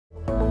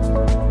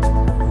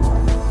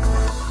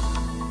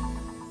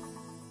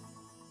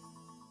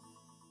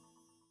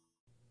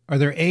Are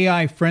there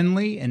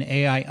AI-friendly and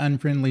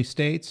AI-unfriendly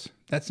states?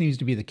 That seems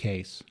to be the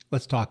case.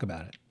 Let's talk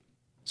about it.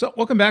 So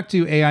welcome back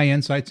to AI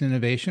Insights and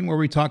Innovation, where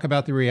we talk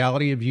about the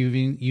reality of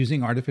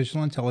using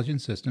artificial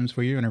intelligence systems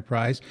for your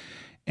enterprise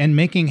and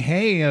making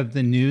hay of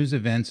the news,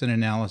 events, and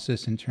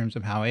analysis in terms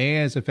of how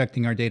AI is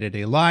affecting our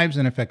day-to-day lives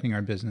and affecting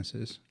our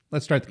businesses.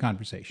 Let's start the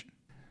conversation.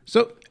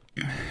 So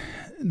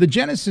the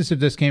genesis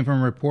of this came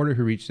from a reporter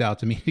who reached out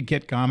to me to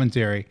get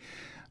commentary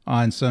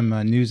on some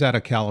news out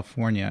of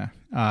California.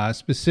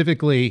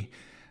 Specifically,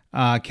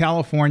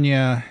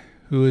 California,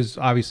 who has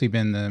obviously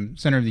been the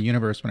center of the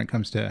universe when it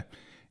comes to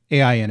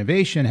AI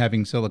innovation,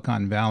 having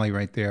Silicon Valley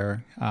right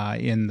there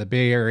in the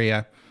Bay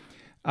Area,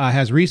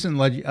 has recent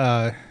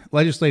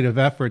legislative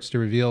efforts to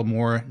reveal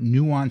more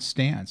nuanced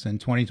stance. In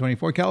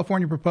 2024,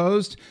 California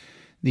proposed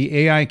the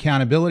AI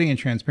Accountability and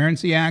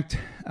Transparency Act,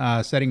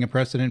 setting a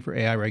precedent for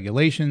AI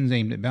regulations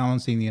aimed at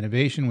balancing the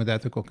innovation with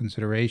ethical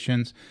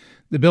considerations.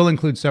 The bill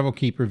includes several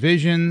key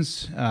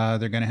provisions.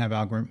 They're going to have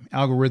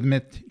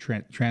algorithmic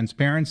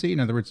transparency, in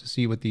other words, to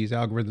see what these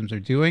algorithms are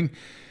doing.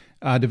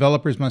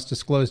 Developers must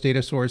disclose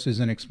data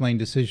sources and explain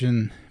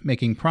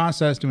decision-making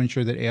process to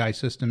ensure that AI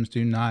systems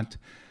do not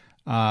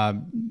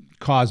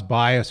cause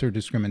bias or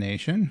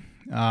discrimination.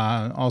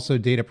 Also,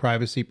 data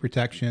privacy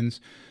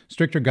protections,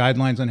 stricter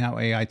guidelines on how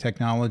AI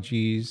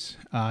technologies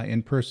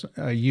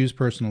use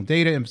personal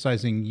data,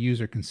 emphasizing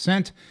user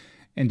consent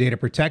and data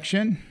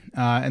protection,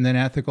 and then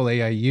ethical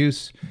AI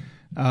use.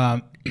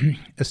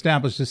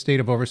 Established a state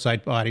of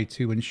oversight body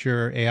to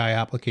ensure AI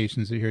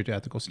applications adhere to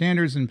ethical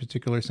standards in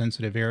particular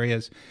sensitive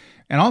areas.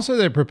 And also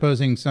they're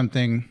proposing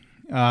something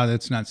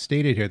that's not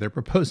stated here. They're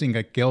proposing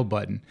a kill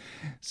button,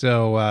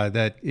 so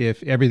that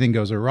if everything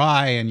goes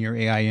awry and your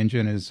AI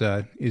engine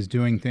is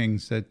doing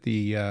things that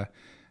the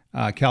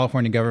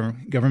California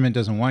government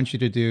doesn't want you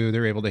to do,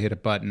 they're able to hit a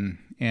button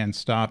and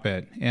stop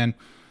it. And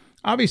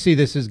obviously,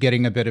 this is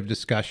getting a bit of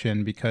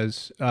discussion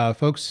because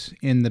folks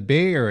in the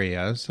Bay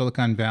Area,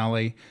 Silicon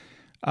Valley,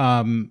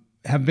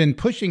 have been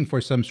pushing for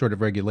some sort of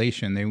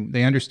regulation.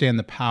 They understand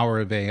the power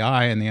of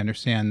AI, and they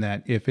understand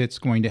that if it's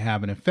going to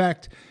have an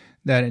effect,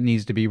 that it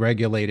needs to be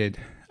regulated,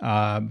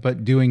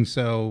 but doing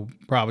so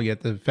probably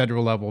at the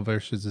federal level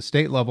versus the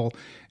state level.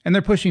 And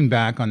they're pushing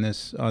back on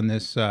this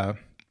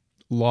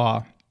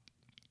law,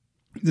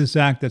 this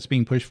act that's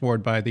being pushed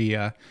forward by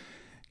the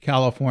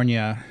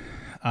California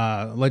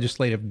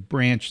legislative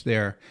branch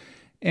there.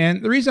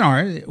 And the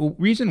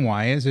reason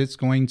why is it's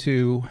going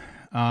to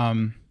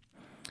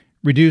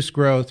reduce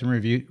growth and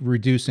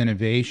reduce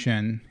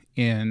innovation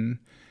in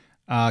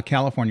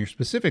California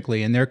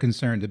specifically. And they're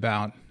concerned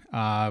about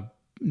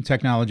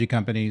technology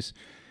companies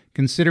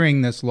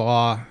considering this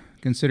law,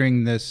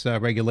 considering this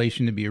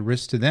regulation to be a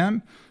risk to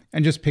them,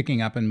 and just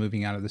picking up and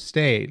moving out of the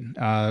state.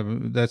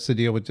 That's the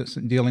deal with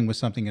just dealing with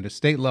something at a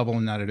state level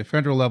and not at a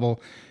federal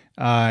level.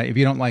 If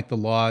you don't like the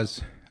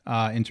laws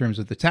in terms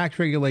of the tax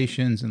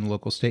regulations and the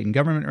local state and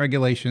government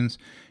regulations,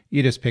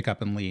 you just pick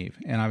up and leave.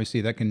 And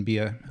obviously that can be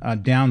a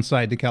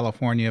downside to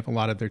California if a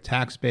lot of their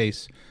tax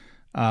base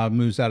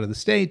moves out of the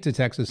state to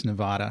Texas,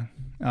 Nevada,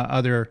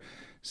 other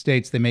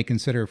states they may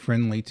consider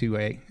friendly to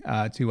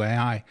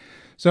AI.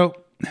 So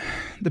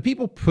the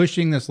people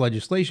pushing this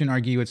legislation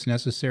argue it's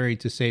necessary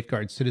to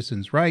safeguard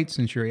citizens' rights,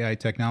 ensure AI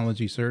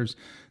technology serves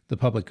the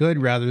public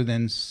good rather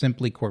than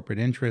simply corporate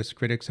interests.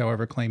 Critics,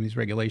 however, claim these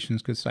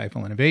regulations could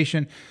stifle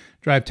innovation,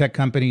 drive tech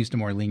companies to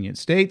more lenient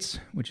states,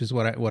 which is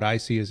what I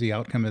see as the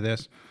outcome of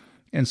this,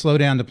 and slow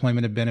down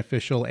deployment of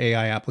beneficial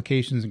AI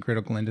applications in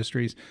critical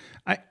industries.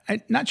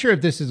 I'm not sure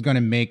if this is going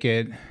to make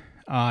it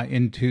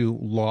into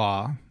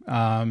law,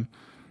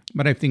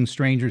 but I think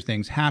stranger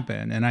things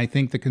happen. And I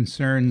think the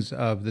concerns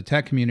of the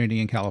tech community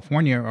in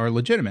California are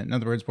legitimate. In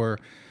other words,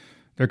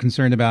 they're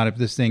concerned about if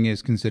this thing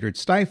is considered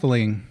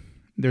stifling,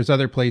 there's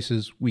other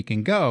places we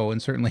can go.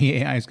 And certainly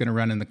AI is going to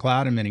run in the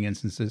cloud in many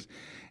instances.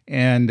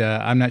 And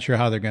I'm not sure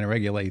how they're going to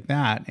regulate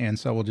that. And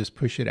so we'll just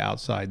push it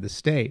outside the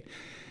state.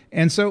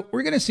 And so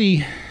we're going to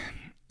see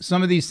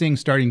some of these things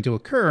starting to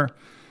occur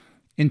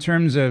in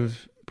terms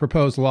of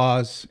proposed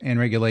laws and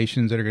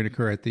regulations that are going to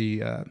occur at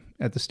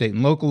the state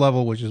and local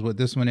level, which is what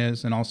this one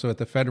is, and also at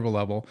the federal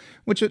level,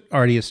 which it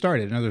already has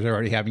started. In other words, they're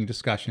already having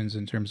discussions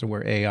in terms of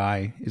where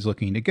AI is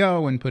looking to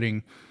go and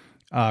putting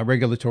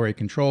regulatory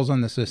controls on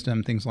the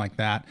system, things like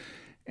that.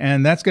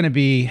 And that's going to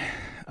be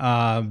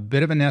a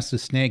bit of a nest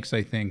of snakes,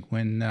 I think,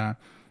 when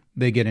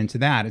they get into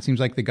that. It seems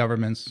like the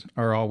governments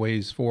are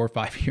always 4 or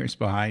 5 years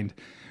behind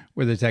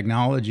where the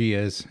technology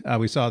is.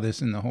 We saw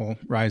this in the whole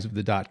rise of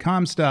the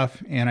 .com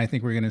stuff, and I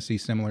think we're going to see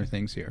similar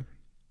things here.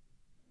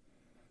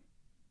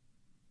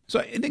 So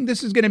I think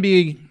this is going to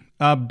be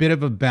a bit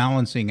of a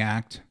balancing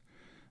act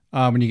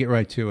when you get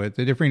right to it.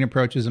 The differing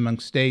approaches among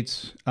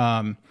states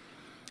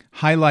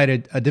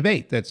highlighted a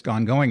debate that's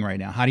ongoing right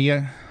now. How do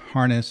you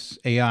harness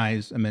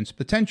AI's immense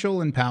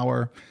potential and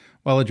power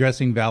while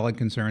addressing valid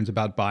concerns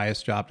about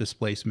bias, job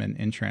displacement,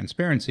 and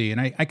transparency? And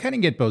I kind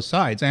of get both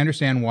sides. I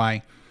understand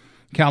why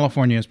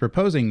California is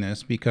proposing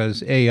this,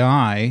 because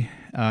AI,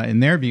 in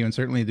their view, and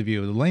certainly the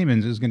view of the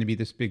layman's, is going to be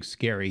this big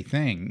scary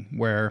thing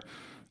where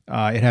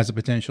It has the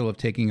potential of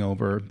taking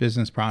over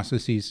business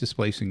processes,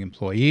 displacing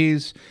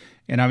employees.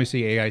 And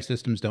obviously, AI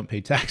systems don't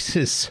pay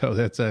taxes, so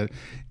that's going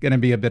to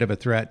be a bit of a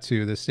threat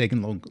to the state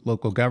and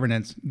local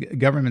governments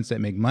that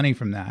make money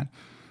from that.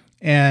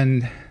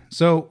 And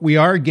so we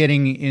are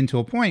getting into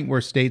a point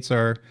where states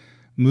are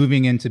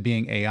moving into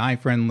being AI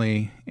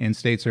friendly and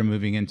states are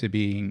moving into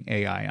being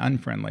AI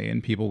unfriendly.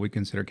 And people would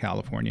consider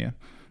California,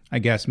 I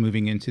guess,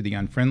 moving into the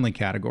unfriendly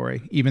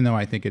category, even though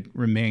I think it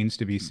remains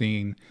to be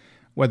seen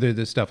whether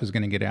this stuff is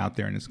going to get out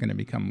there and it's going to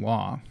become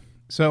law.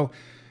 So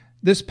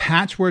this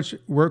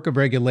patchwork of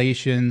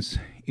regulations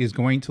is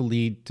going to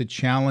lead to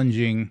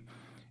challenging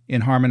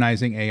in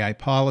harmonizing AI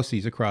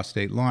policies across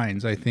state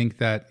lines. I think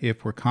that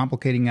if we're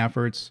complicating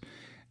efforts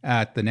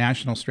at the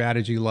national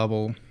strategy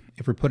level,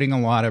 if we're putting a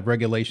lot of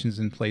regulations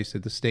in place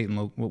at the state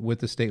and with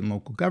the state and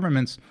local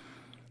governments,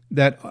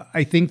 that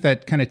I think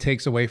that kind of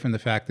takes away from the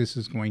fact this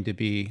is going to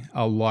be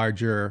a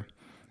larger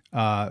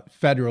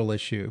federal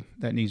issue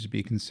that needs to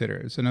be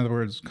considered. So in other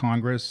words,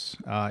 Congress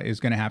is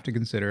going to have to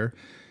consider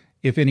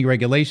if any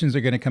regulations are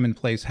going to come in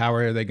place, how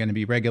are they going to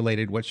be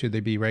regulated? What should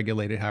they be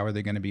regulated? How are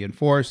they going to be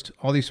enforced?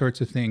 All these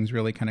sorts of things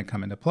really kind of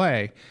come into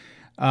play.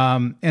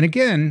 And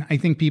again, I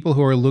think people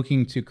who are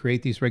looking to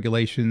create these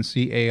regulations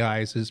see AI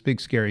as this big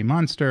scary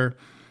monster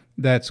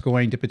that's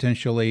going to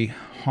potentially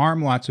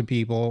harm lots of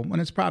people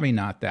when it's probably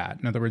not that.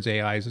 In other words,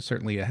 AI is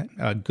certainly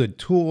a good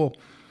tool,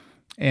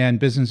 and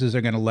businesses are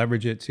going to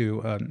leverage it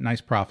to a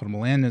nice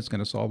profitable end. It's going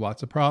to solve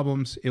lots of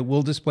problems. It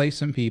will displace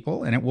some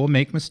people and it will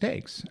make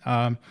mistakes.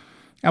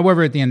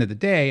 However, at the end of the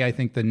day, I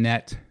think the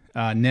net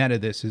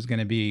of this is going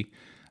to be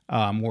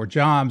more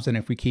jobs. And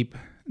if we keep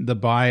the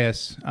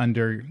bias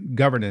under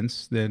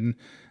governance, then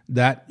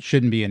that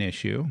shouldn't be an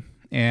issue.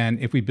 And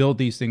if we build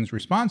these things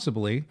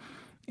responsibly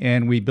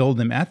and we build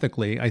them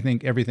ethically, I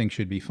think everything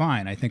should be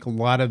fine. I think a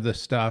lot of the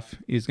stuff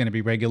is going to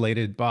be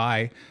regulated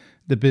by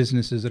the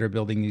businesses that are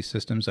building these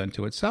systems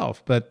unto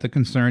itself. But the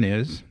concern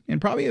is, and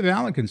probably a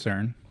valid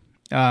concern,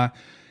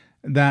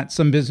 that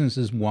some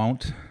businesses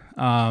won't.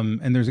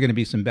 And there's going to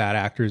be some bad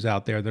actors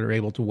out there that are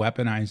able to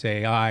weaponize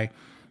AI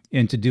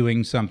into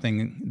doing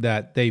something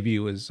that they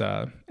view as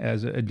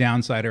a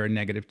downside or a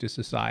negative to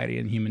society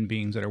and human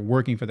beings that are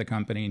working for the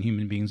company and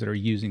human beings that are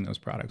using those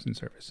products and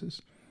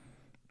services.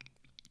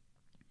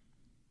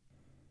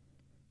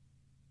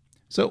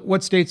 So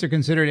what states are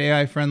considered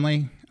AI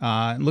friendly?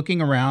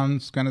 Looking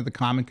around, kind of the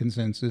common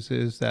consensus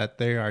is that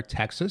they are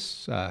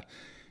Texas.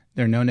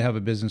 They're known to have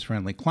a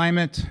business-friendly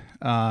climate,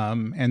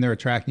 and they're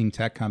attracting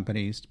tech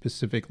companies,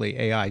 specifically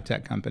AI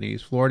tech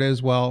companies. Florida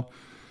as well,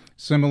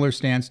 similar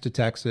stance to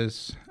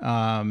Texas.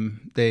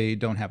 They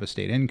don't have a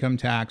state income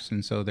tax,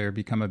 and so they're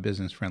become a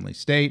business-friendly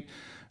state.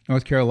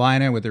 North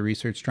Carolina, with the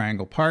Research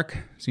Triangle Park,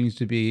 seems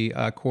to be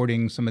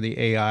courting some of the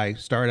AI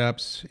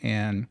startups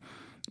and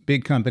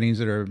big companies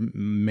that are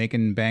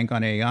making bank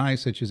on AI,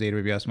 such as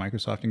AWS,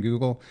 Microsoft, and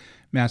Google.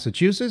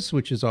 Massachusetts,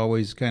 which is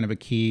always kind of a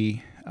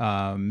key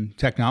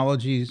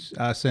technologies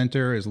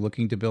center, is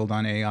looking to build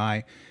on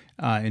AI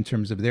in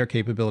terms of their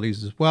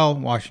capabilities as well.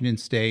 Washington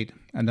State,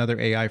 another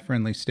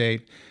AI-friendly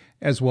state,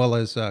 as well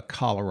as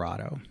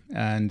Colorado,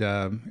 and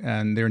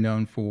they're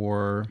known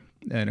for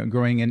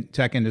growing in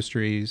tech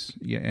industries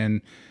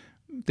and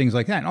things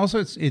like that. And also,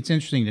 it's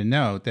interesting to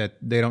note that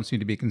they don't seem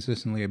to be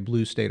consistently a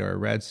blue state or a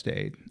red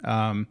state.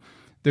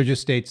 They're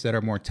just states that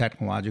are more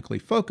technologically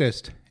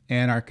focused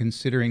and are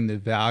considering the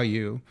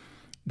value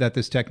that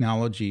this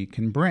technology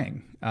can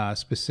bring,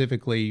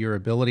 specifically your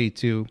ability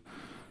to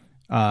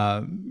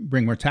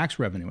bring more tax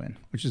revenue in,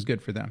 which is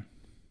good for them.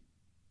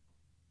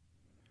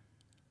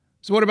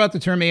 So what about the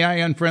term AI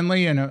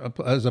unfriendly and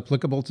as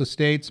applicable to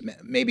states?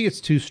 Maybe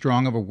it's too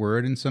strong of a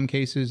word in some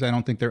cases. I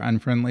don't think they're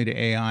unfriendly to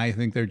AI. I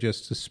think they're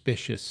just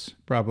suspicious.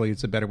 Probably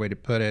it's a better way to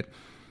put it.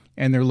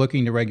 And they're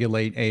looking to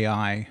regulate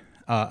AI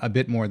a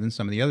bit more than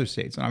some of the other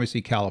states. And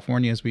obviously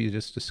California, as we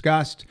just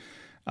discussed,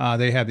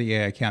 they have the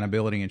AI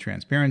Accountability and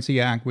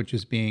Transparency Act, which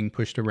is being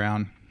pushed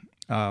around,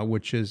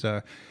 which is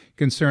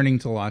concerning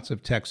to lots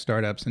of tech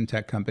startups and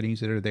tech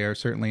companies that are there,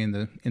 certainly in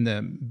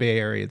the Bay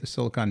Area, the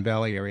Silicon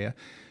Valley area.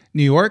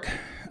 New York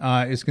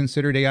is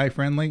considered AI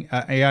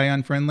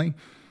unfriendly.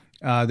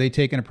 They've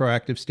taken a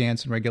proactive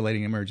stance in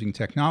regulating emerging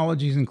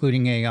technologies,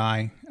 including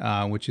AI,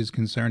 which is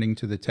concerning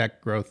to the tech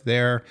growth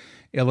there.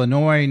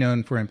 Illinois,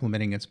 known for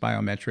implementing its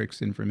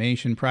Biometrics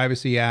Information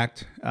Privacy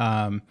Act,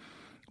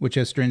 which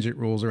has stringent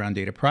rules around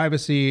data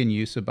privacy and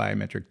use of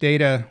biometric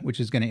data, which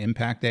is going to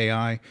impact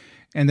AI.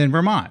 And then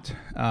Vermont.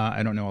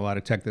 I don't know a lot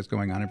of tech that's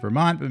going on in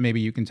Vermont, but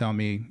maybe you can tell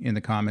me in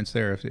the comments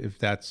there if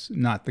that's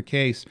not the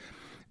case.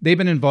 They've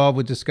been involved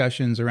with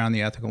discussions around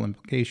the ethical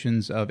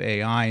implications of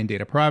AI and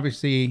data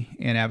privacy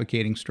and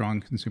advocating strong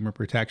consumer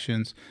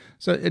protections.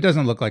 So it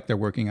doesn't look like they're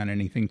working on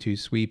anything too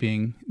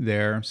sweeping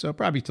there. So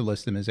probably to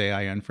list them as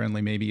AI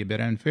unfriendly may be a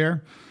bit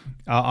unfair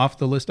off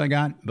the list I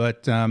got.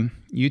 But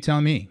you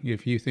tell me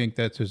if you think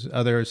that there's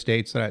other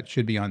states that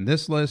should be on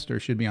this list or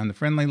should be on the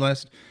friendly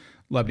list.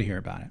 Love to hear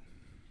about it.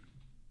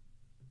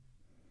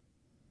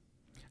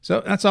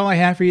 So that's all I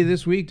have for you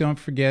this week. Don't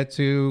forget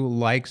to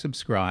like,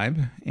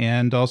 subscribe,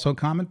 and also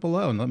comment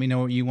below and let me know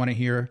what you want to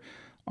hear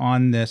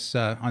on this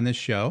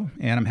show,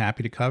 and I'm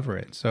happy to cover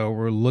it. So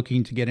we're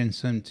looking to get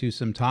into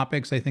some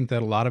topics I think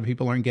that a lot of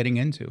people aren't getting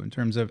into in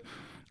terms of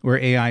where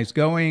AI is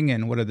going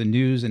and what are the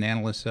news and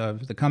analysts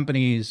of the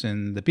companies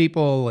and the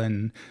people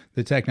and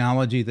the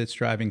technology that's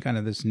driving kind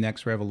of this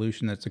next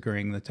revolution that's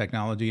occurring in the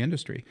technology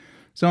industry.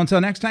 So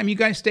until next time, you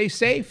guys stay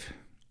safe.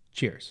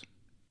 Cheers.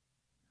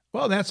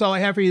 Well, that's all I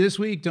have for you this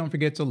week. Don't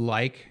forget to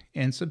like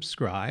and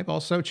subscribe.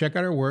 Also, check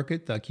out our work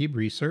at theCUBE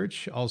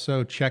Research.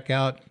 Also, check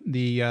out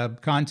the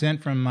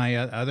content from my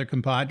other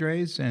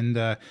compadres and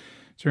in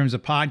terms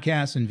of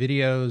podcasts and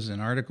videos and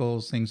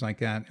articles, things like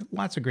that.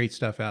 Lots of great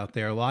stuff out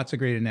there. Lots of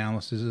great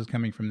analysis is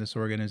coming from this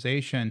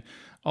organization.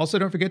 Also,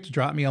 don't forget to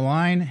drop me a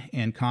line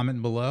and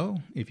comment below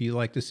if you'd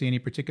like to see any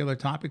particular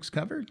topics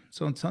covered.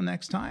 So until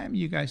next time,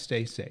 you guys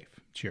stay safe.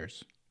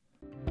 Cheers.